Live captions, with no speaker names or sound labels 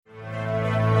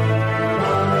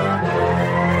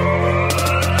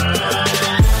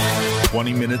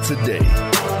20 minutes a day,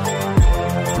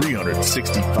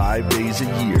 365 days a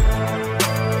year.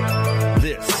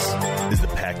 This is the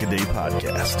Pack-A-Day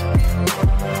Podcast.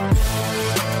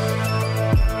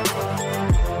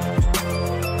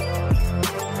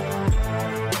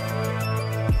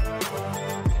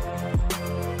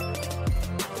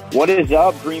 What is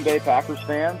up, Green Bay Packers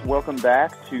fans? Welcome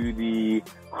back to the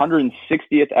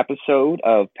 160th episode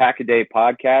of Pack-A-Day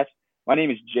Podcast. My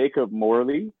name is Jacob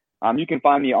Morley. You can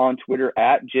find me on Twitter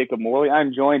at Jacob Morley.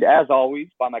 I'm joined, as always,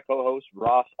 by my co-host,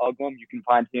 Ross Uglum. You can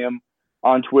find him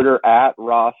on Twitter at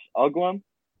Ross Uglum.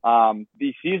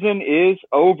 The season is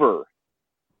over.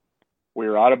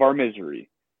 We're out of our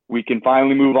misery. We can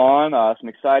finally move on. Some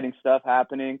exciting stuff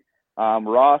happening.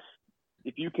 Ross,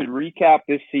 if you could recap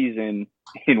this season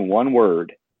in one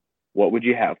word, what would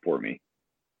you have for me?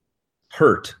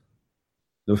 Hurt.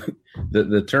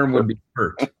 The term would be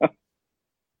hurt.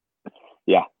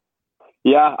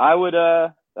 Yeah, I would.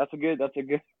 That's a good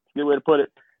way to put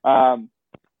it. The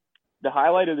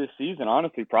highlight of this season,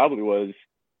 honestly, probably was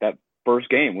that first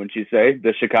game. Wouldn't you say,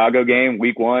 the Chicago game,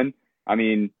 Week 1?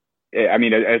 It's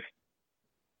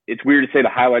weird to say the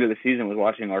highlight of the season was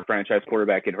watching our franchise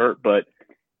quarterback get hurt, but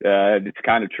it's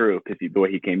kind of true because the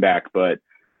way he came back. But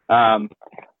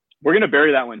we're going to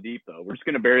bury that one deep, though. We're just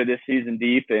going to bury this season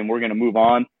deep, and we're going to move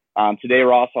on. Today,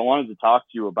 Ross, I wanted to talk to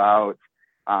you about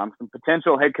some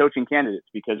potential head coaching candidates,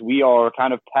 because we are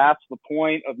kind of past the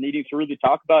point of needing to really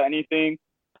talk about anything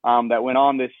that went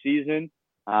on this season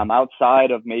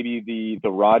outside of maybe the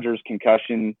Rodgers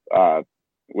concussion,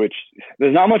 which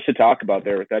there's not much to talk about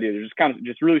there with that either.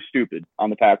 Just really stupid on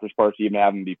the Packers' part to even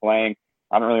have him be playing.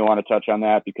 I don't really want to touch on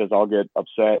that because I'll get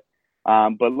upset.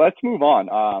 But let's move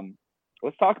on.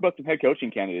 Let's talk about some head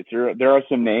coaching candidates. There are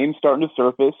some names starting to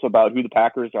surface about who the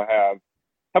Packers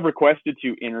have requested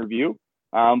to interview.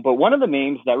 But one of the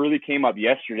names that really came up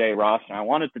yesterday, Ross, and I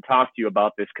wanted to talk to you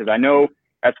about this because I know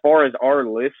as far as our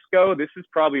lists go, this is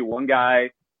probably one guy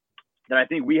that I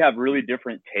think we have really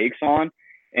different takes on.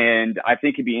 And I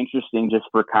think it'd be interesting just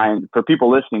for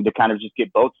people listening to kind of just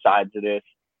get both sides of this.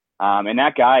 And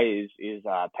that guy is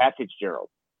Pat Fitzgerald.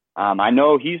 I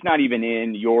know he's not even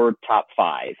in your top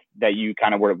 5 that you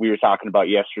kind of we were talking about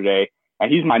yesterday. And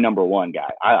he's my number 1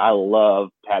 guy. I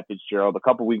love Pat Fitzgerald. A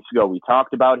couple weeks ago, we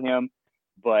talked about him.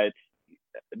 But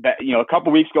a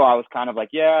couple weeks ago, I was kind of like,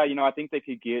 I think they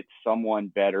could get someone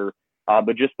better.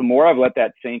 But just the more I've let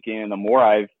that sink in, the more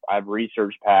I've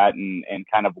researched Pat and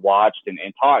kind of watched and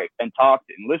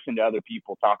talked and listened to other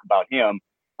people talk about him,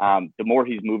 the more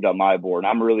he's moved up my board.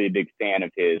 I'm really a big fan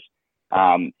of his.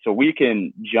 So we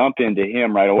can jump into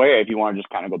him right away if you want to just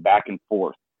kind of go back and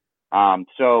forth.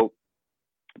 So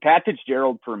Pat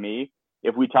Fitzgerald, for me,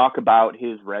 if we talk about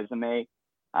his resume,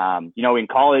 in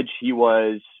college, he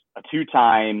was a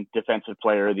 2-time Defensive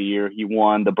Player of the Year. He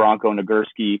won the Bronco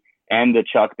Nagurski and the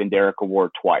Chuck Benderek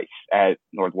Award twice at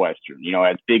Northwestern.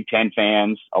 As Big Ten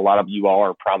fans, a lot of you all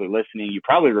are probably listening. You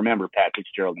probably remember Pat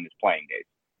Fitzgerald in his playing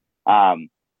days.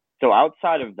 So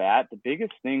outside of that, the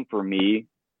biggest thing for me,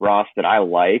 Ross, that I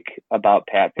like about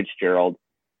Pat Fitzgerald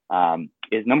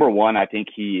is, number one, I think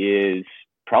he is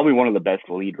probably one of the best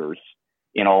leaders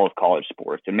in all of college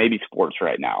sports and maybe sports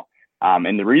right now.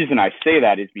 And the reason I say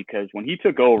that is because when he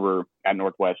took over at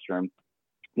Northwestern,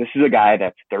 this is a guy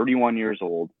that's 31 years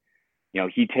old.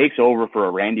 He takes over for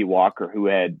a Randy Walker who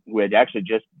had actually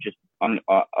just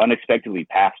unexpectedly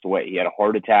passed away. He had a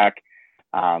heart attack.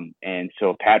 And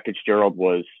so Pat Fitzgerald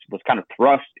was kind of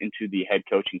thrust into the head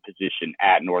coaching position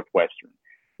at Northwestern.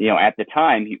 At the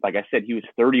time, like I said, he was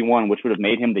 31, which would have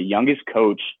made him the youngest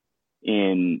coach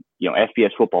in,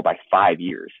 FBS football by 5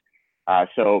 years.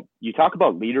 So you talk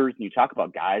about leaders and you talk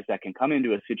about guys that can come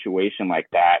into a situation like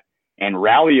that and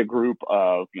rally a group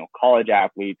of, college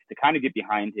athletes to kind of get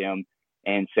behind him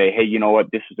and say, hey, you know what,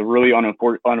 this is a really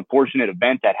unfortunate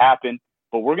event that happened,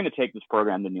 but we're going to take this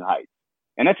program to new heights.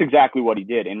 And that's exactly what he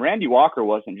did. And Randy Walker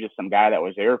wasn't just some guy that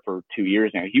was there for 2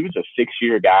 years now. He was a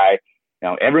 6-year guy.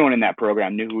 Everyone in that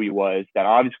program knew who he was. That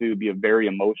obviously would be a very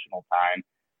emotional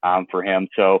time for him.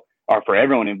 Or for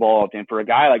everyone involved. And for a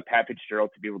guy like Pat Fitzgerald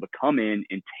to be able to come in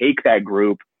and take that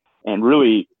group and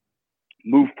really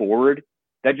move forward,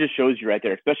 that just shows you right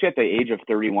there, especially at the age of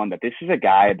 31, that this is a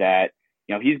guy that,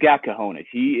 he's got cojones.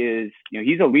 He is,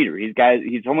 he's a leader. He's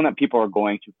someone that people are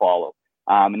going to follow.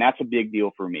 And that's a big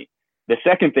deal for me. The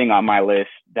second thing on my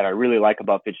list that I really like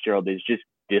about Fitzgerald is just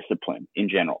discipline in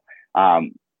general.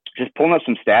 Just pulling up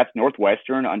some stats,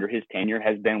 Northwestern under his tenure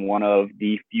has been one of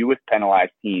the fewest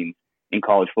penalized teams in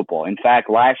college football. In fact,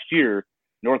 last year,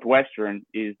 Northwestern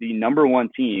is the number 1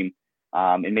 team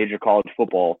in major college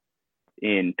football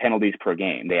in penalties per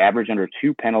game. They average under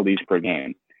 2 penalties per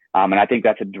game. And I think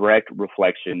that's a direct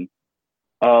reflection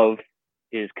of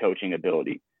his coaching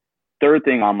ability. Third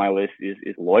thing on my list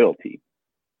is loyalty.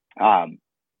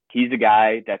 He's a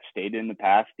guy that stated in the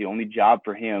past the only job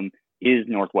for him is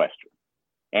Northwestern.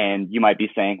 And you might be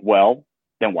saying, well,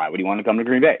 then why would he want to come to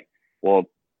Green Bay? Well,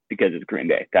 because it's Green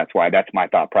Bay. That's why. That's my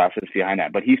thought process behind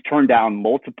that. But he's turned down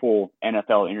multiple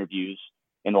NFL interviews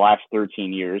in the last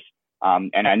 13 years.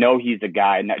 And I know he's a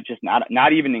guy,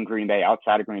 not even in Green Bay,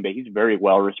 outside of Green Bay. He's very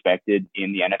well respected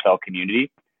in the NFL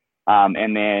community.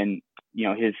 And then,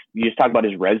 you just talk about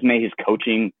his resume, his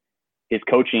coaching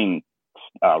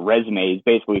resume is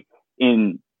basically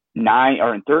in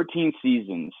 13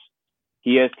 seasons,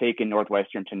 he has taken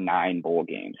Northwestern to 9 bowl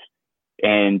games.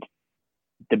 And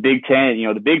the Big Ten,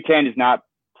 the Big Ten is not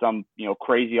some,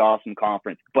 crazy awesome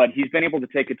conference, but he's been able to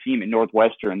take a team in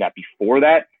Northwestern that before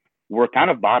that were kind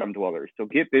of bottom dwellers. So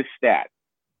get this stat.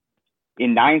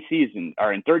 In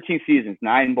 13 seasons,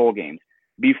 9 bowl games,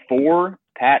 before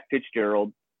Pat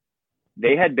Fitzgerald,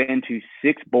 they had been to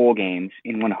 6 bowl games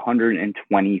in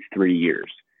 123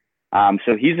 years.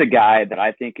 So he's a guy that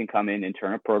I think can come in and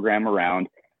turn a program around,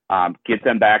 get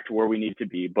them back to where we need to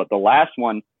be. But the last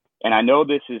one, and I know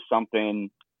this is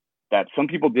something that some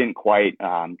people didn't quite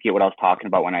get what I was talking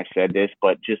about when I said this,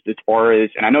 but just as far as,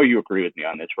 and I know you agree with me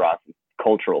on this, Ross,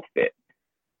 cultural fit.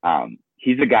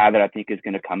 He's a guy that I think is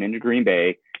going to come into Green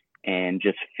Bay and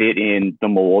just fit in the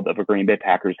mold of a Green Bay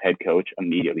Packers head coach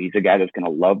immediately. He's a guy that's going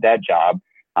to love that job.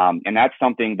 And that's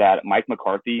something that Mike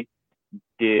McCarthy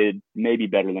did maybe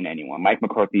better than anyone. Mike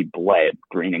McCarthy bled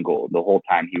green and gold the whole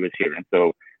time he was here. And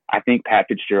so I think Pat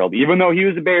Fitzgerald, even though he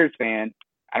was a Bears fan,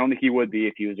 I don't think he would be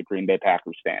if he was a Green Bay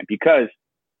Packers fan, because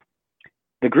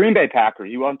the Green Bay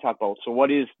Packers, you want to talk about, so what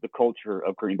is the culture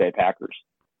of Green Bay Packers?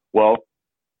 Well,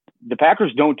 the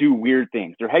Packers don't do weird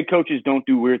things. Their head coaches don't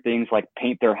do weird things like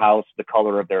paint their house the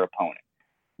color of their opponent.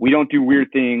 We don't do weird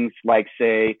things like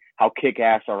say how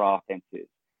kick-ass our offense is.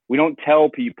 We don't tell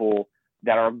people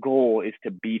that our goal is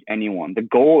to beat anyone. The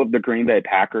goal of the Green Bay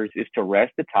Packers is to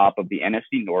rest atop of the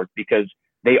NFC North because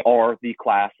they are the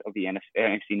class of the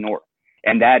NFC North.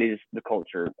 And that is the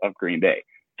culture of Green Bay.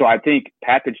 So I think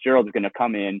Pat Fitzgerald is going to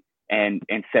come in and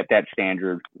set that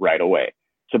standard right away.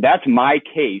 So that's my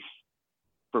case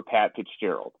for Pat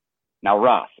Fitzgerald. Now,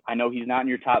 Ross, I know he's not in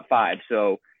your top 5.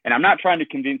 So, and I'm not trying to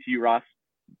convince you, Ross,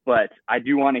 but I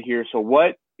do want to hear. So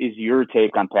what is your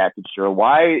take on Pat Fitzgerald?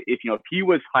 Why, if he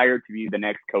was hired to be the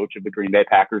next coach of the Green Bay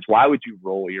Packers, why would you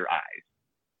roll your eyes?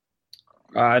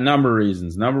 A number of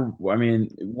reasons.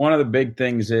 One of the big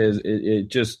things is it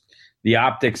just the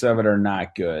optics of it are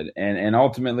not good, and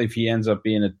ultimately, if he ends up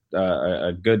being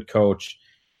a good coach,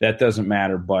 that doesn't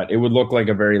matter. But it would look like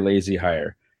a very lazy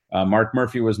hire. Mark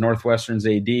Murphy was Northwestern's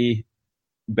AD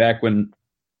back when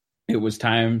it was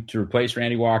time to replace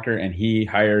Randy Walker, and he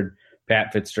hired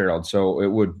Pat Fitzgerald. So it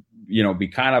would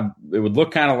it would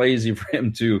look kind of lazy for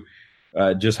him to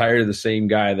just hire the same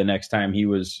guy the next time he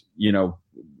was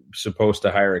supposed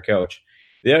to hire a coach.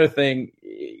 The other thing,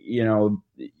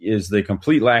 is the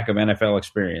complete lack of NFL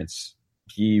experience.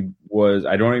 Did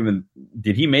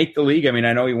he make the league? I mean,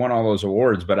 I know he won all those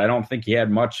awards, but I don't think he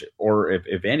had much, or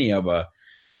if any of a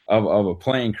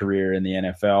playing career in the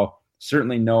NFL.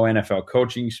 Certainly no NFL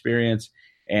coaching experience.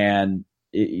 And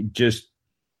it just,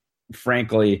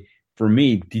 frankly, for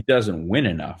me, he doesn't win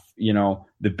enough.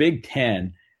 The Big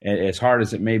Ten, as hard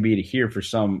as it may be to hear for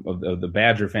some of the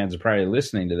Badger fans are probably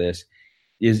listening to this,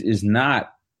 is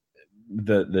not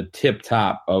the tip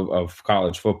top of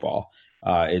college football.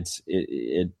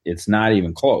 It's not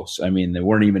even close. I mean, they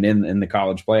weren't even in the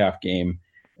college playoff game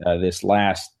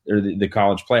the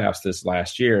college playoffs this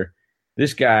last year.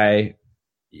 This guy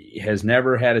has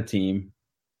never had a team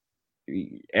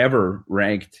ever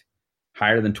ranked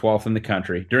higher than 12th in the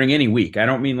country during any week. I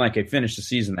don't mean like I finished the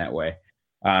season that way.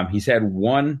 He's had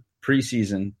one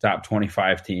preseason top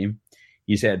 25 team.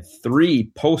 He's had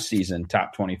 3 postseason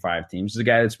top 25 teams. This is a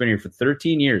guy that's been here for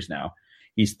 13 years now.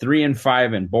 He's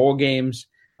 3-5 in bowl games.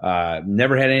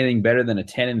 Never had anything better than a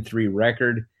 10-3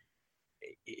 record.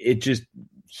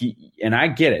 And I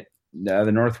get it.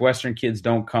 The Northwestern kids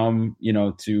don't come,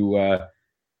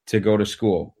 to go to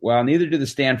school. Well, neither do the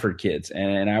Stanford kids.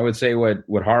 And I would say what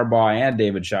Harbaugh and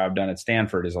David Shaw have done at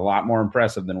Stanford is a lot more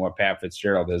impressive than what Pat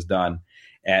Fitzgerald has done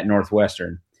at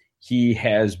Northwestern. He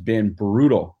has been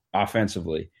brutal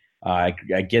offensively. I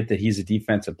get that he's a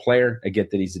defensive player. I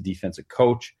get that he's a defensive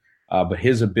coach. But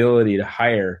his ability to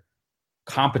hire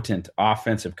competent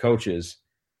offensive coaches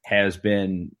has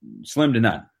been slim to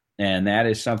none. And that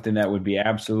is something that would be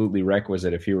absolutely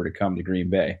requisite if he were to come to Green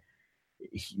Bay.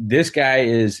 This guy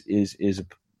is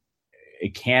a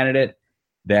candidate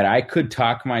that I could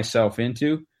talk myself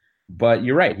into, But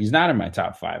you're right. He's not in my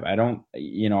top 5. I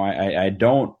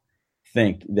don't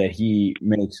think that he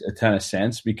makes a ton of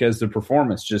sense because the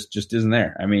performance just isn't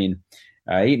there. I mean,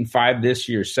 8-5 this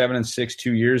year, 7-6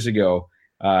 2 years ago,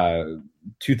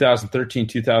 2013,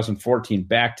 2014,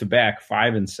 back-to-back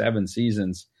 5-7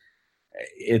 seasons.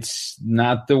 It's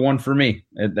not the one for me.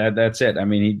 That's it. I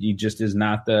mean, he just is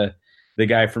not the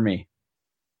guy for me.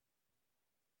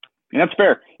 And that's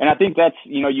fair. And I think that's,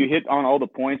 you hit on all the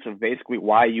points of basically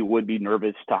why you would be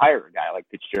nervous to hire a guy like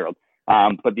Fitzgerald.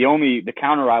 But the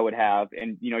counter I would have,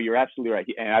 and, you're absolutely right.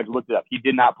 And I've looked it up. He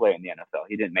did not play in the NFL.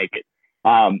 He didn't make it.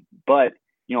 But,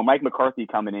 Mike McCarthy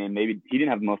coming in, maybe he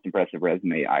didn't have the most impressive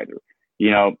resume either,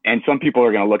 and some people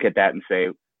are going to look at that and say,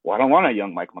 well, I don't want a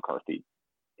young Mike McCarthy.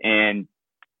 And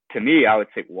to me, I would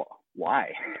say, well,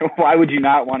 why? Why would you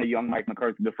not want a young Mike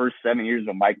McCarthy? The first 7 years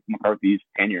of Mike McCarthy's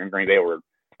tenure in Green Bay were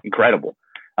incredible.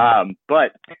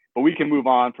 But we can move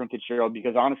on from Fitzgerald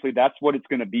because honestly, that's what it's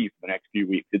going to be for the next few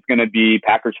weeks. It's going to be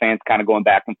Packers fans kind of going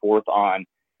back and forth on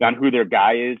who their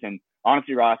guy is. And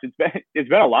honestly, Ross, it's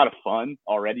been a lot of fun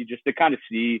already just to kind of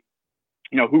see,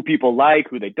 who people like,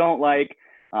 who they don't like.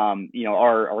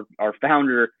 Our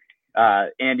founder,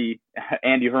 Andy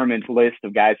Herman's list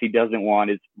of guys he doesn't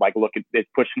want is like, it's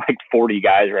pushing like 40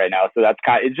 guys right now. So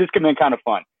it's just been kind of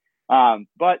fun.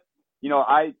 But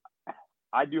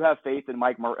I do have faith in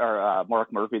Mark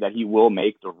Murphy that he will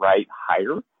make the right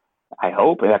hire. I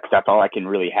hope that's all I can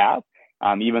really have.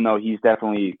 Even though he's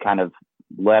definitely kind of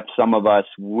left some of us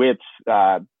with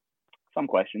some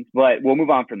questions, but we'll move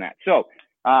on from that. So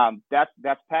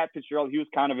that's Pat Fitzgerald. He was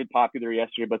kind of popular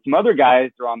yesterday, but some other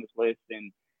guys are on this list.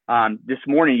 And this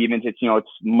morning, even it's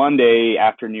Monday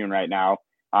afternoon right now.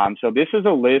 So this is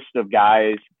a list of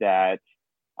guys that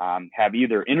have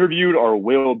either interviewed or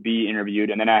will be interviewed.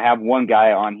 And then I have one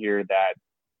guy on here that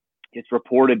it's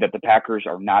reported that the Packers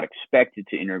are not expected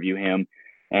to interview him,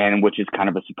 and which is kind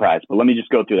of a surprise. But let me just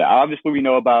go through that. Obviously, we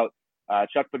know about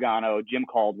Chuck Pagano, Jim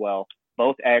Caldwell,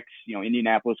 both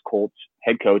Indianapolis Colts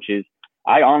head coaches.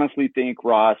 I honestly think,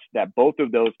 Ross, that both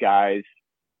of those guys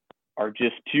are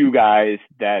just two guys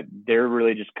that they're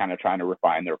really just kind of trying to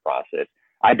refine their process.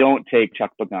 I don't take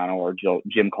Chuck Pagano or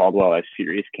Jim Caldwell as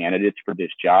serious candidates for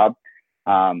this job.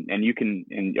 And you can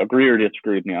agree or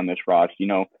disagree with me on this, Ross.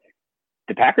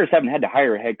 The Packers haven't had to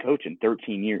hire a head coach in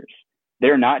 13 years.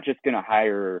 They're not just going to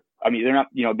hire. They're not,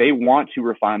 they want to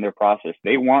refine their process.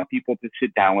 They want people to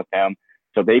sit down with them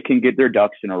so they can get their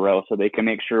ducks in a row, so they can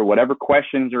make sure whatever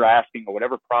questions they're asking or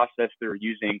whatever process they're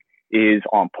using is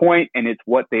on point and it's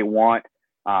what they want.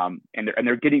 And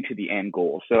they're getting to the end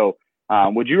goal. So,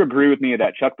 would you agree with me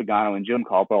that Chuck Pagano and Jim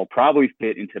Caldwell probably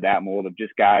fit into that mold of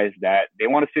just guys that they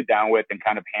want to sit down with and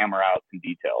kind of hammer out some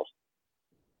details?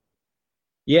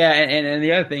 Yeah, and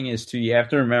the other thing is, too, you have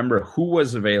to remember who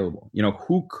was available.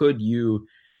 Who could you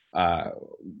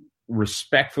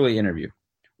respectfully interview?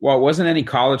 Well, it wasn't any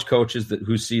college coaches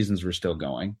whose seasons were still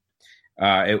going.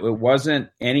 It wasn't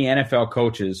any NFL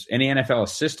coaches, any NFL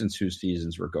assistants whose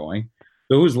seasons were going.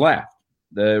 So who's left?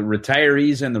 The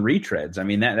retirees and the retreads.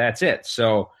 That's it.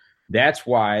 So that's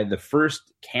why the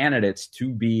first candidates to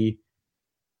be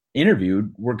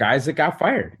interviewed were guys that got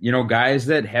fired, guys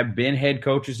that have been head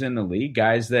coaches in the league,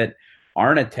 guys that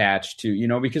aren't attached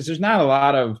to, because there's not a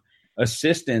lot of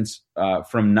assistants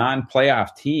from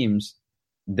non-playoff teams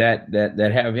that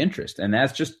have interest. And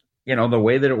that's just, the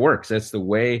way that it works. That's the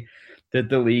way that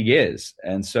the league is.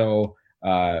 And so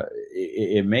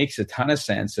it makes a ton of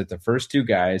sense that the first two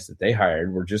guys that they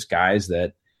hired were just guys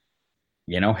that,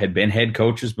 had been head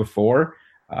coaches before,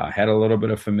 had a little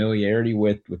bit of familiarity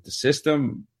with the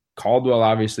system. Caldwell,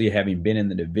 obviously, having been in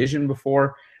the division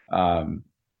before.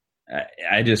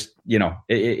 I just,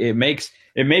 it makes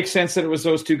sense that it was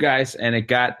those two guys, and it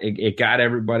got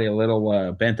everybody a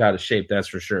little bent out of shape. That's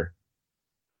for sure.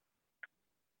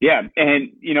 Yeah,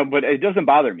 and but it doesn't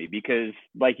bother me because,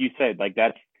 like you said,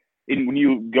 when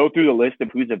you go through the list of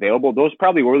who's available, those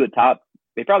probably were the top.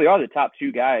 They probably are the top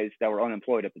two guys that were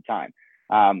unemployed at the time.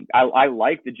 I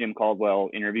like the Jim Caldwell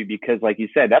interview because, like you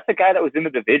said, that's the guy that was in the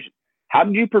division. How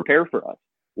did you prepare for us?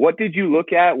 What did you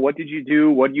look at? What did you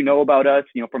do? What do you know about us?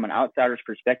 From an outsider's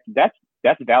perspective,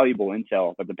 that's valuable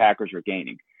intel that the Packers are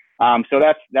gaining. So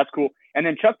that's cool. And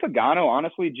then Chuck Pagano,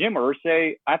 honestly, Jim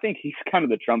Irsay, I think he's kind of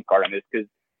the trump card on this because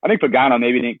I think Pagano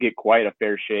maybe didn't get quite a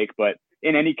fair shake. But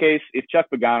in any case, if Chuck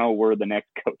Pagano were the next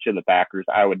coach of the Packers,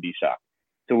 I would be shocked.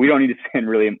 So we don't need to spend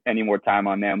really any more time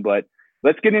on them. But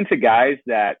let's get into guys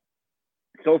that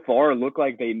so far look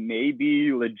like they may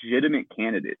be legitimate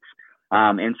candidates.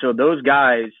 And so those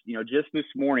guys, just this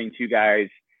morning, two guys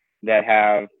that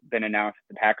have been announced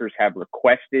the Packers have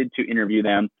requested to interview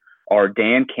them are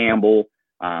Dan Campbell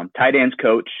tight ends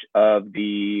coach of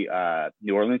the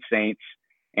New Orleans Saints,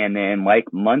 and then Mike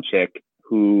Munchak,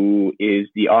 who is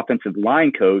the offensive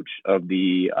line coach of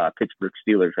the Pittsburgh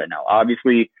Steelers right now.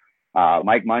 Obviously,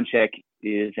 Mike Munchak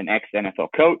is an ex-NFL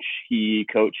coach. He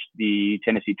coached the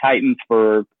Tennessee Titans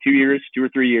for 2 or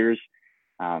 3 years.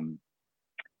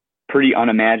 Pretty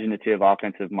unimaginative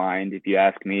offensive mind, if you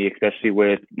ask me, especially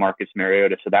with Marcus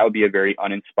Mariota. So that would be a very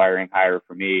uninspiring hire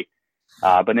for me.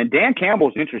 But then Dan Campbell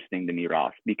is interesting to me,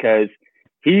 Ross, because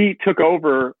he took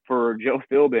over for Joe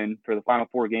Philbin for the final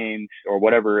 4 games or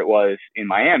whatever it was in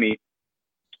Miami.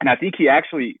 And I think he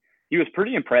was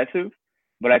pretty impressive,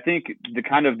 but I think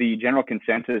the general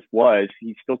consensus was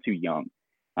he's still too young.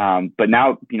 But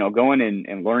now, going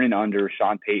and learning under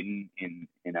Sean Payton in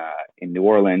New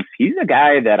Orleans, he's a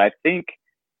guy that I think,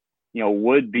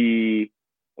 would be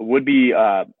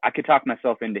I could talk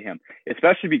myself into him,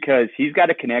 especially because he's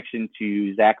got a connection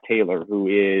to Zach Taylor, who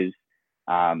is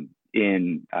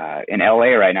in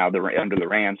LA right now, under the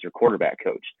Rams, their quarterback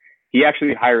coach. He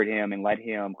actually hired him and let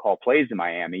him call plays in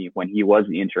Miami when he was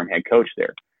the interim head coach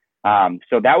there.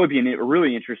 So that would be a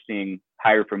really interesting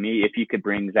hire for me if you could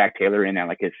bring Zach Taylor in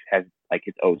as his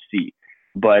OC.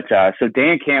 But so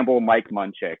Dan Campbell, Mike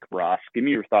Munchak, Ross, give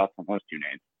me your thoughts on those 2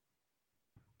 names.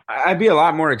 I'd be a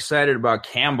lot more excited about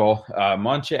Campbell.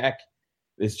 Munchak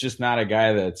is just not a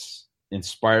guy that's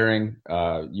inspiring.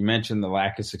 You mentioned the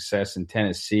lack of success in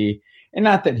Tennessee, and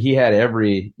not that he had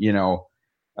every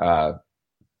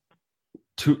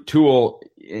tool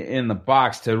in the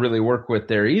box to really work with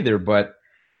there either, but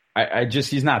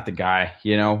he's not the guy.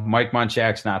 Mike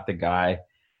Munchak's not the guy.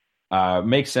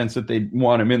 Makes sense that they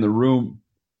want him in the room.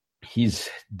 He's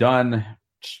done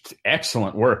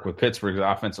excellent work with Pittsburgh's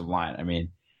offensive line. I mean,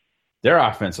 their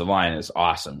offensive line is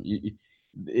awesome.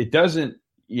 It doesn't,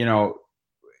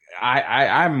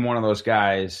 I'm one of those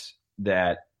guys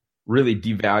that really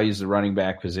devalues the running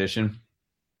back position.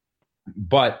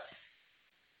 But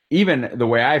even the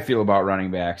way I feel about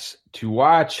running backs, to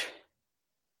watch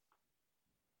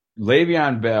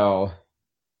Le'Veon Bell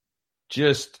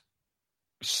just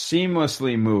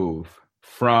seamlessly move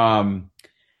from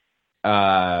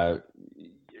the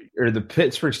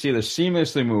Pittsburgh Steelers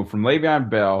seamlessly move from Le'Veon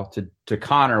Bell to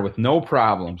Connor with no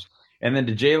problems, and then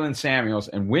to Jalen Samuels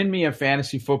and win me a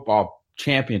fantasy football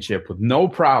championship with no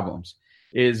problems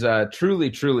is truly,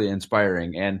 truly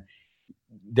inspiring. And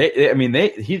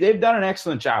they've done an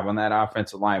excellent job on that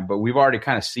offensive line, but we've already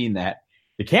kind of seen that.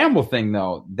 The Campbell thing,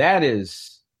 though, that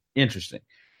is interesting.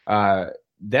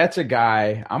 That's a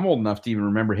guy, I'm old enough to even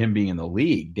remember him being in the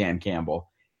league, Dan Campbell.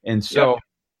 And so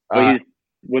he's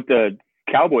with the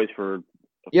Cowboys for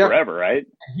forever, right?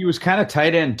 He was kind of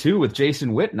tight end too with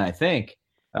Jason Witten, I think,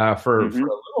 for a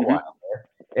little while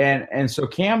there. And so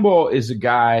Campbell is a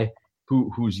guy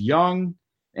who's young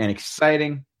and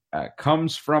exciting,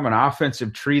 comes from an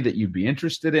offensive tree that you'd be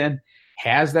interested in,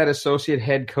 has that associate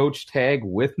head coach tag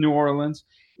with New Orleans.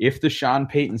 If the Sean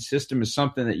Payton system is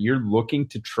something that you're looking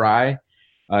to try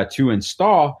to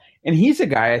install, and he's a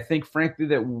guy, I think, frankly,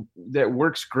 that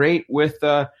works great with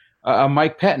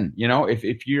Mike Pettin.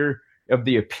 If you're of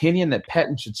the opinion that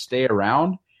Pettin should stay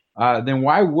around, then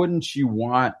why wouldn't you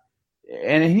want?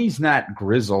 And he's not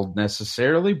grizzled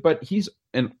necessarily, but he's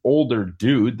an older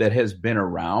dude that has been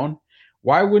around.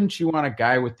 Why wouldn't you want a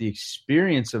guy with the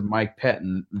experience of Mike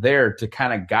Pettin there to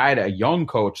kind of guide a young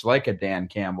coach like a Dan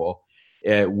Campbell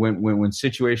when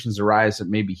situations arise that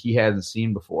maybe he hasn't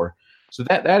seen before? So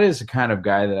that is the kind of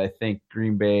guy that I think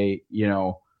Green Bay,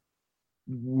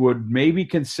 would maybe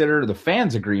consider, the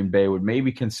fans of Green Bay would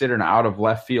maybe consider an out of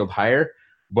left field hire,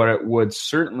 but it would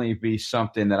certainly be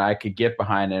something that I could get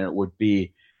behind, and it would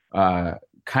be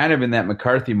kind of in that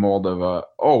McCarthy mold of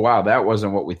oh wow, that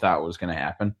wasn't what we thought was going to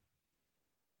happen.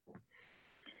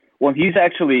 Well, he's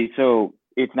actually, so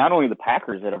it's not only the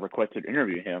Packers that have requested to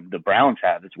interview him, the Browns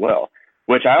have as well,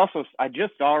 which I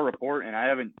just saw a report, and I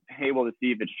haven't been able to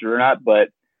see if it's true or not, but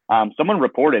someone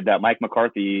reported that Mike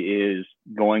McCarthy is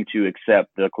going to accept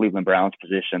the Cleveland Browns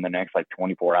position in the next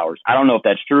 24 hours. I don't know if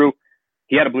that's true.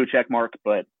 He had a blue check mark,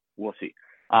 but we'll see.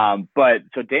 But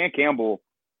so Dan Campbell,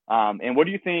 and what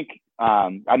do you think?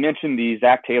 I mentioned the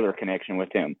Zach Taylor connection with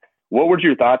him. What would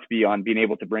your thoughts be on being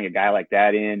able to bring a guy like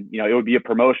that in? It would be a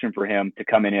promotion for him to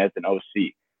come in as an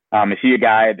OC. Is he a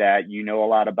guy that you know a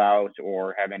lot about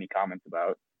or have any comments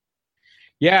about?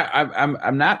 Yeah,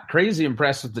 I'm not crazy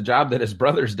impressed with the job that his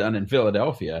brother's done in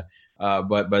Philadelphia,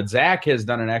 but Zach has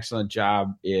done an excellent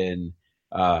job in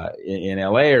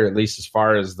LA, or at least as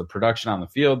far as the production on the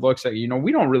field looks like. We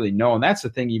don't really know, and that's the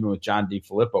thing. Even with John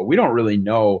DeFilippo, we don't really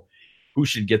know who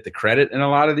should get the credit in a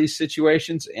lot of these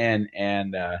situations, and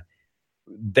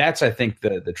that's, I think,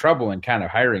 the trouble in kind of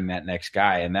hiring that next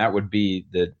guy, and that would be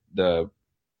the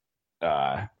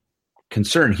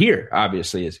concern here.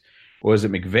 Obviously, was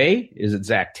it McVay? Is it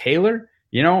Zach Taylor?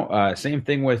 Same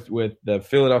thing with the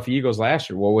Philadelphia Eagles last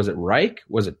year. Well, was it Reich?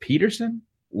 Was it Peterson?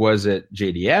 Was it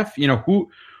JDF?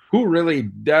 Who really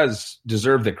does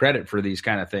deserve the credit for these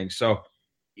kind of things? So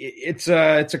it's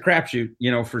a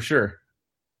crapshoot, for sure.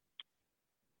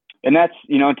 And that's,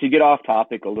 to get off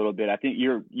topic a little bit, I think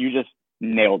you just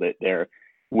nailed it there.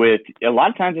 With a lot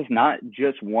of times, it's not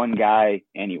just one guy,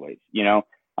 anyways.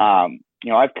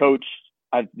 I've coached.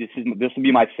 This will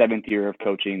be my 7th year of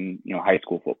coaching, high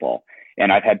school football,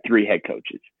 and I've had 3 head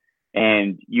coaches.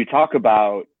 And you talk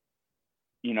about,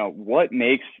 what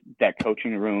makes that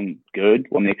coaching room good,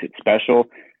 what makes it special.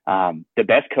 The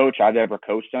best coach I've ever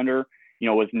coached under,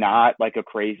 was not like a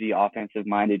crazy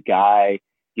offensive-minded guy.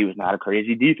 He was not a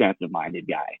crazy defensive-minded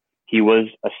guy. He was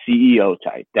a CEO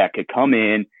type that could come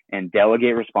in and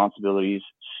delegate responsibilities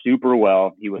super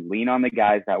well. He would lean on the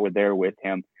guys that were there with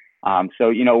him.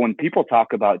 So, when people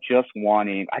talk about just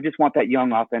wanting, I just want that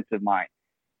young offensive mind.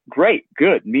 Great,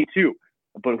 good, me too.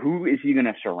 But who is he going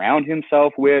to surround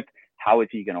himself with? How is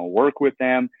he going to work with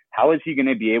them? How is he going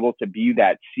to be able to be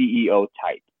that CEO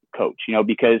type coach?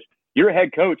 Because you're a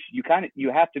head coach, you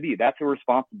have to be. That's a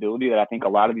responsibility that I think a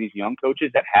lot of these young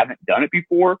coaches that haven't done it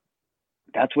before,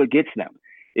 that's what gets them,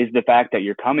 is the fact that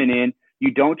you're coming in.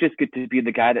 You don't just get to be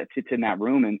the guy that sits in that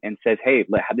room and says, hey,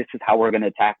 this is how we're going to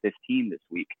attack this team this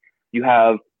week.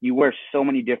 You wear so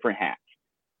many different hats,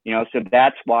 so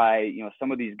that's why,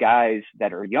 some of these guys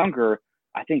that are younger,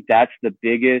 I think that's the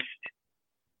biggest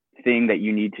thing that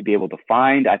you need to be able to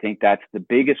find. I think that's the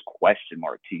biggest question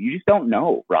mark too. You just don't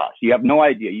know, Ross. You have no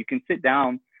idea. You can sit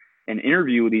down and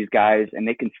interview with these guys and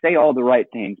they can say all the right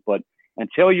things, but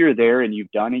until you're there and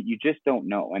you've done it, you just don't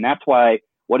know. And that's why,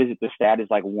 the stat is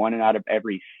like 1 out of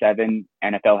every 7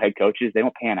 NFL head coaches, they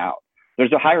don't pan out.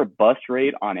 There's a higher bust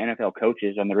rate on NFL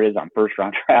coaches than there is on first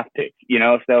round draft picks,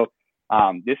 So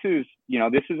this is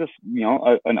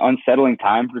an unsettling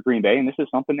time for Green Bay, and this is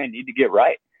something they need to get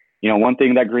right. One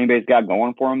thing that Green Bay's got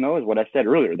going for them, though, is what I said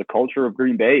earlier. The culture of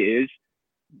Green Bay is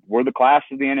we're the class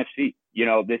of the NFC.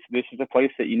 This is a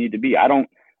place that you need to be. I don't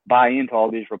buy into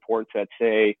all these reports that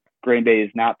say Green Bay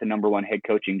is not the number 1 head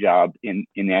coaching job in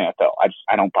the NFL.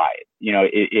 I don't buy it.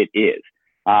 It is.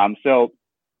 So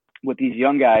with these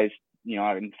young guys,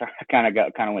 I kind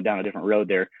of went down a different road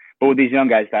there. But with these young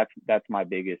guys, that's my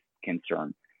biggest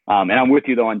concern. And I'm with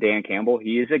you though on Dan Campbell.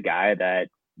 He is a guy that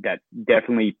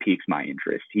definitely piques my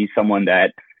interest. He's someone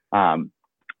that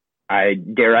I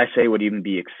say would even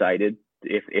be excited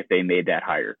if they made that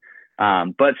hire.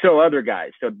 But so other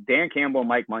guys, so Dan Campbell and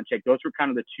Mike Munchak, those were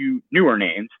kind of the 2 newer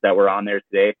names that were on there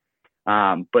today.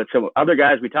 But so other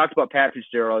guys, we talked about Pat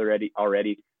Fitzgerald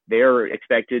already. They're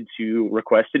expected to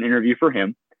request an interview for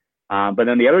him. But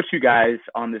then the other 2 guys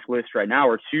on this list right now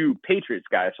are 2 Patriots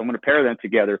guys. So I'm going to pair them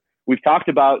together. We've talked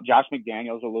about Josh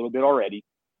McDaniels a little bit already.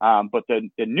 But the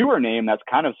newer name that's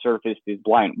kind of surfaced is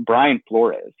Brian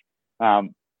Flores.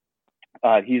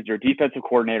 He's their defensive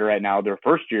coordinator right now, their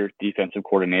first-year defensive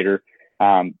coordinator.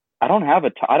 I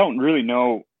don't really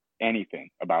know anything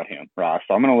about him, Ross.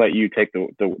 So I'm going to let you take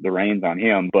the reins on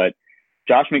him. But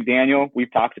Josh McDaniel,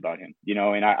 we've talked about him,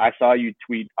 and I saw you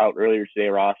tweet out earlier today,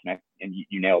 Ross, and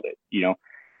you nailed it.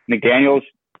 McDaniel's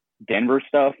Denver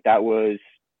stuff, that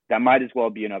might as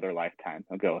well be another lifetime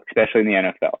ago, especially in the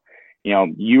NFL.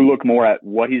 You look more at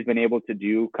what he's been able to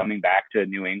do coming back to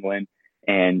New England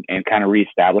and kind of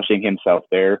reestablishing himself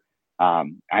there.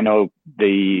 I know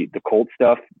the Colts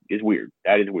stuff is weird.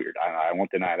 That is weird. I won't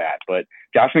deny that. But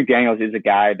Josh McDaniels is a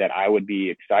guy that I would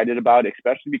be excited about,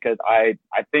 especially because I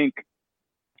think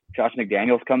Josh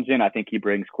McDaniels comes in. I think he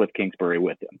brings Cliff Kingsbury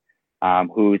with him,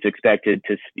 who is expected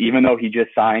to, even though he just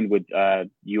signed with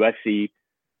USC,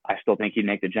 I still think he'd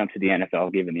make the jump to the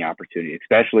NFL given the opportunity,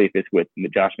 especially if it's with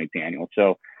Josh McDaniels.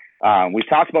 So we've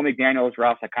talked about McDaniels,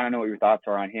 Ross. I kind of know what your thoughts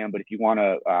are on him, but if you want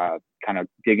to kind of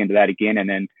dig into that again and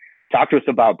then talk to us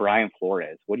about Brian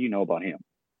Flores. What do you know about him?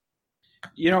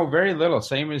 Very little,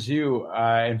 same as you.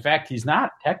 In fact, he's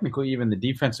not technically even the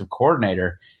defensive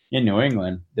coordinator in New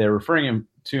England. They're referring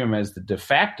to him as the de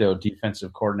facto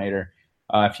defensive coordinator.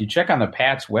 If you check on the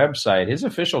Pats website, his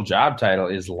official job title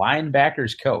is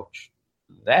linebackers coach.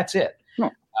 That's it. Bill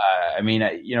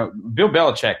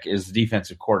Belichick is the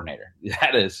defensive coordinator.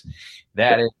 That is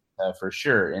for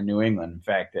sure in New England. In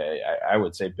fact, I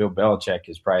would say Bill Belichick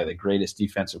is probably the greatest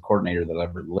defensive coordinator that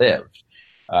ever lived.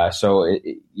 So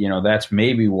that's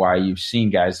maybe why you've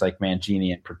seen guys like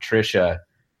Mangini and Patricia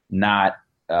not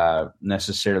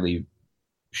necessarily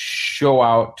show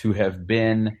out to have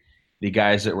been the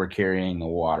guys that were carrying the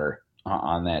water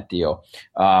on that deal.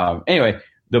 Anyway,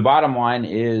 the bottom line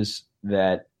is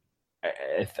that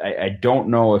I don't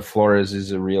know if Flores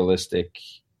is a realistic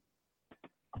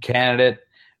candidate.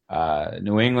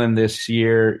 New England this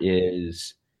year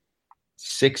is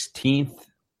 16th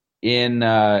in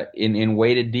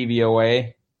weighted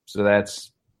DVOA, so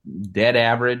that's dead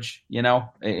average,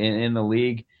 in the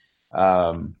league.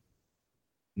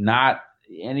 Not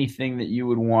anything that you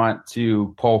would want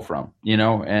to pull from,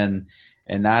 and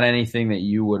not anything that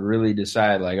you would really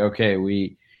decide like, okay,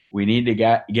 we need to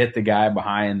get the guy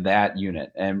behind that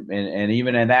unit, and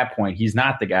even at that point, he's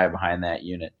not the guy behind that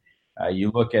unit.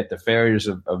 You look at the failures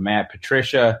of Matt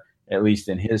Patricia, at least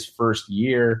in his first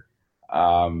year.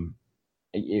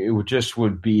 It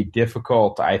would be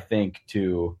difficult, I think,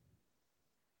 to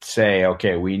say,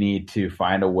 okay, we need to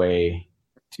find a way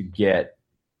to get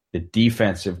the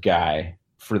defensive guy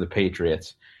for the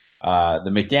Patriots. The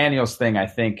McDaniels thing, I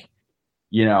think,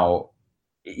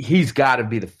 he's got to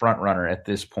be the front runner at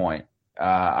this point.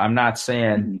 I'm not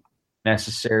saying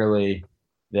necessarily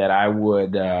that I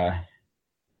would, that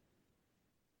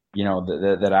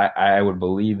I would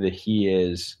believe that he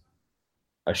is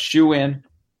a shoo-in.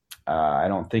 I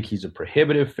don't think he's a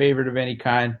prohibitive favorite of any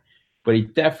kind, but he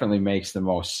definitely makes the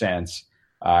most sense.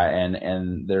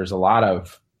 And there's a lot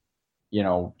of,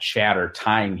 chatter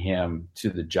tying him to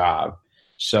the job.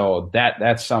 So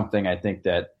that's something I think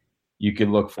that you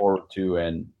can look forward to.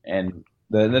 And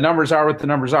the numbers are what the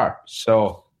numbers are.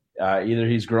 So either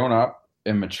he's grown up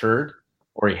and matured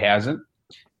or he hasn't.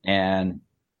 And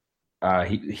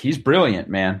he's brilliant,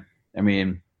 man. I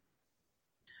mean,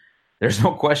 there's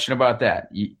no question about that.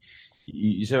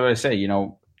 You said what I say,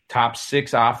 top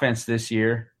 6 offense this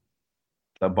year,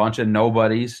 a bunch of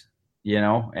nobodies,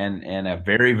 and a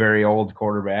very, very old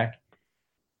quarterback.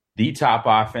 The top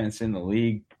offense in the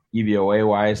league,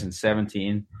 DVOA-wise, in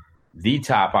 17. The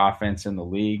top offense in the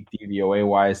league,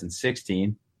 DVOA-wise, in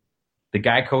 16. The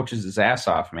guy coaches his ass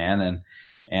off, man.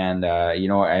 And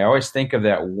I always think of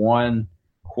that one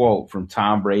quote from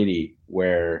Tom Brady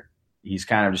where he's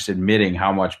kind of just admitting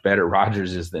how much better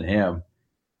Rodgers is than him,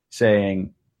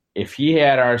 saying, if he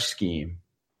had our scheme,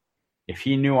 if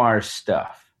he knew our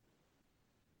stuff,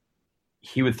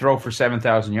 he would throw for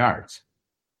 7,000 yards.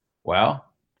 Well,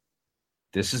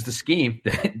 this is the scheme.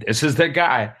 This is the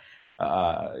guy.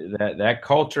 That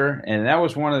culture, and that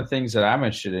was one of the things that I'm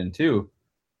interested in too.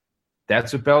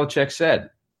 That's what Belichick said,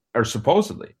 or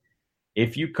supposedly.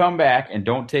 If you come back and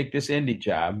don't take this Indy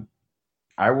job,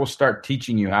 I will start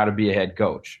teaching you how to be a head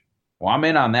coach. Well, I'm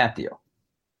in on that deal.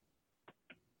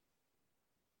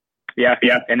 Yeah,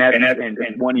 and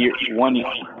 1 year,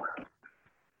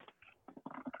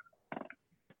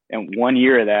 and 1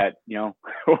 year of that,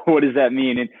 what does that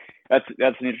mean? And that's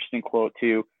an interesting quote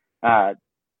too.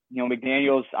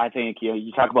 McDaniels, I think,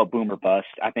 you talk about boom or bust.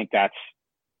 I think that's,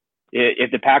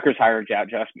 if the Packers hire Josh,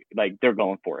 like, they're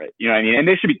going for it. You know what I mean? And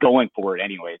they should be going for it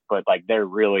anyways, but like, they're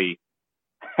really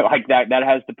like that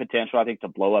has the potential, I think, to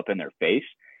blow up in their face.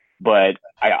 But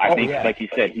I think, like you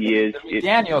said, he is.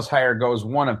 Daniels' hire goes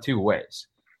one of two ways.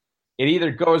 It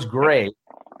either goes great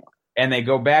and they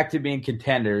go back to being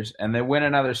contenders and they win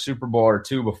another Super Bowl or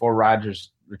two before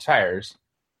Rodgers retires,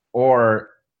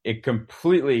 or it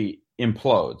completely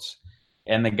implodes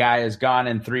and the guy is gone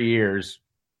in 3 years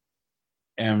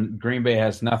and Green Bay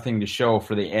has nothing to show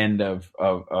for the end of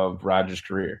Rodgers'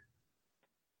 career.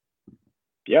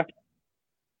 Yeah.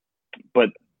 But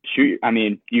shoot, I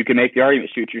mean, you can make the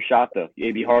argument, shoot your shot, though.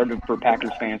 It'd be hard for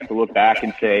Packers fans to look back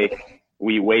and say,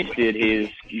 we wasted his,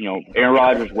 Aaron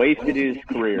Rodgers wasted his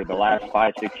career the last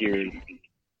 5-6 years,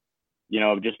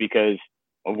 just because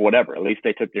of whatever. At least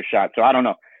they took their shot. So I don't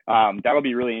know. That'll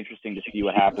be really interesting to see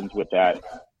what happens with that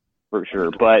for sure.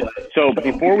 But so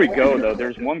before we go, though,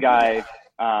 there's one guy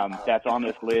that's on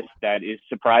this list that is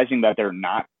surprising that they're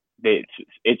not.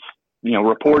 It's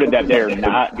reported that they're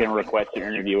not going to request an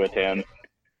interview with him.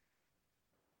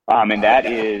 And that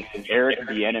is Eric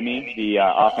Bieniemy, the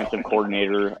offensive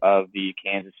coordinator of the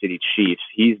Kansas City Chiefs.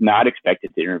 He's not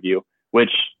expected to interview,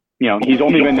 which, he's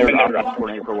only been their offensive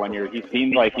coordinator for 1 year. He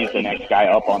seems like he's the next guy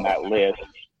up on that list,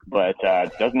 but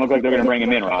it doesn't look like they're going to bring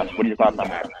him in, Ross. What are your thoughts on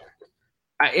that?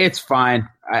 It's fine.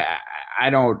 I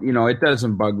don't, it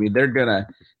doesn't bug me.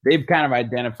 They've kind of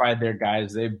identified their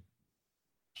guys.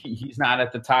 He's not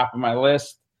at the top of my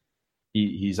list.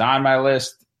 He's on my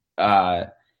list.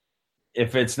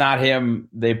 If it's not him,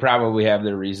 they probably have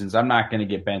their reasons. I'm not going to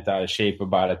get bent out of shape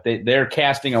about it. They're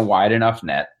casting a wide enough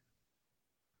net.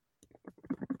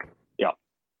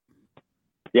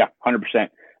 Yeah, 100%.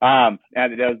 And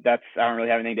that's I don't really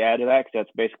have anything to add to that because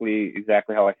that's basically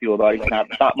exactly how I feel about it. He's not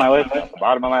at the top of my list, the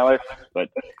bottom of my list, but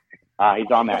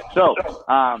he's on that. So,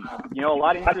 a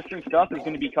lot of interesting stuff is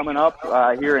going to be coming up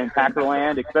here in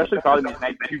Packerland, especially probably these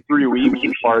next 2-3 weeks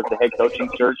as far as the head coaching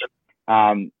search.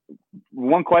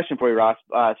 One question for you, Ross.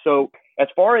 So as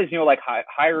far as,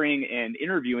 hiring and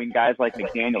interviewing guys like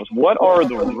McDaniels, what are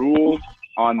the rules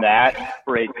on that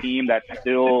for a team that's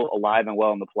still alive and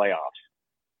well in the playoffs?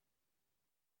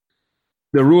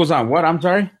 The rules on what? I'm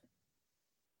sorry?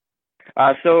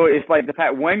 So it's like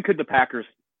when could the Packers,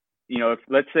 if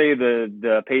let's say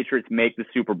the Patriots make the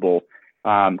Super Bowl,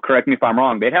 correct me if I'm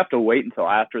wrong, they'd have to wait until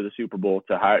after the Super Bowl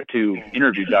to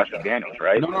interview Josh McDaniels,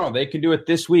 right? No, they can do it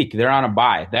this week. They're on a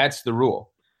bye. That's the rule.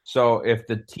 So if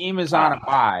the team is on a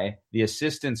bye, the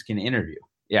assistants can interview.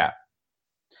 Yeah.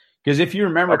 Because if you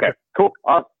remember, okay, cool.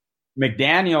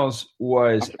 McDaniels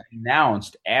was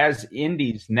announced as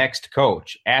Indy's next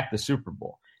coach at the Super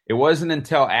Bowl. It wasn't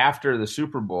until after the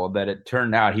Super Bowl that it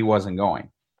turned out he wasn't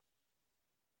going.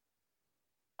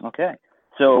 Okay.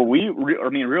 So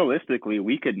realistically,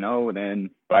 we could know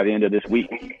then by the end of this week.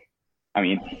 I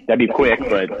mean, that'd be quick,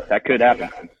 but that could happen.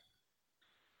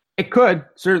 It could.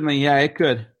 Certainly, yeah, it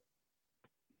could.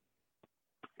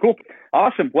 Cool.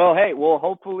 Awesome. Well, hey,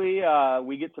 hopefully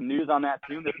we get some news on that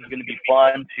soon. This is going to be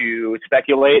fun to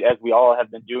speculate, as we all have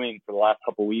been doing for the last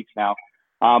couple of weeks now.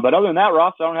 But other than that,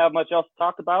 Ross, I don't have much else to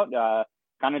talk about.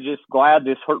 Kind of just glad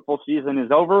this hurtful season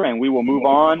is over, and we will move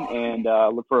on and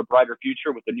look for a brighter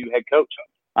future with the new head coach.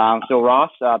 So,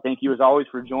 Ross, thank you as always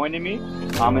for joining me.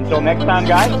 Until next time,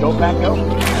 guys, go Pack, go.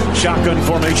 Shotgun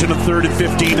formation of 3rd and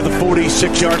 15 to the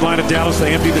 46-yard line of Dallas.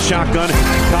 They empty the shotgun.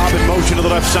 Cobb in motion to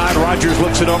the left side. Rodgers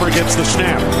looks it over, gets the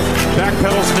snap.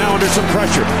 Backpedals now under some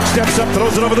pressure. Steps up,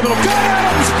 throws it over the middle. Got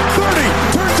Adams! 30!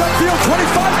 Turns upfield,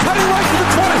 25, cutting right to the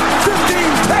 20. 15,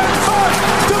 10, 5.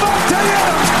 Davante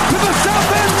Adams to the south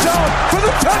end zone for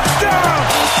the touchdown!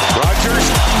 Rodgers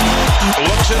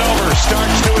looks it over,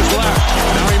 starts to his left.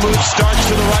 Now he moves, starts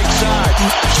to the right side.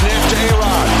 Snap to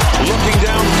A-Rod. Looking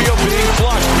downfield, being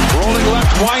flushed. Rolling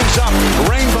left, winds up.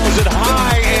 Rainbows it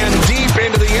high and deep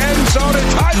into the end zone.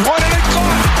 It's high point and it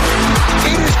caught.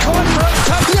 It is caught for a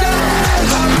touchdown. Yes!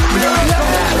 A miracle.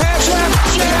 Yes!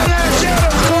 In the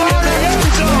end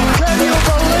zone. Can you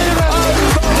believe it?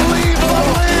 Unbelievable.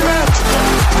 Believe it.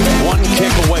 One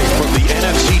kick away from the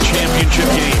NFC Championship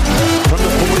game. From the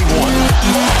 41.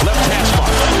 Left pass mark.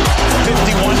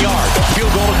 51-yard. Field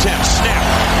goal attempt. Snap.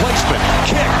 Placement.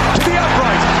 Kick to the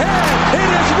upright. And it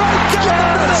is right down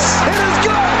the middle. It is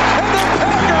good. And the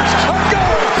Packers are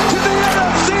going to the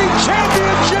NFC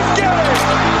Championship game.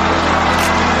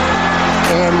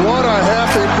 And what a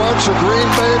happy bunch of Green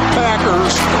Bay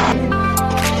Packers.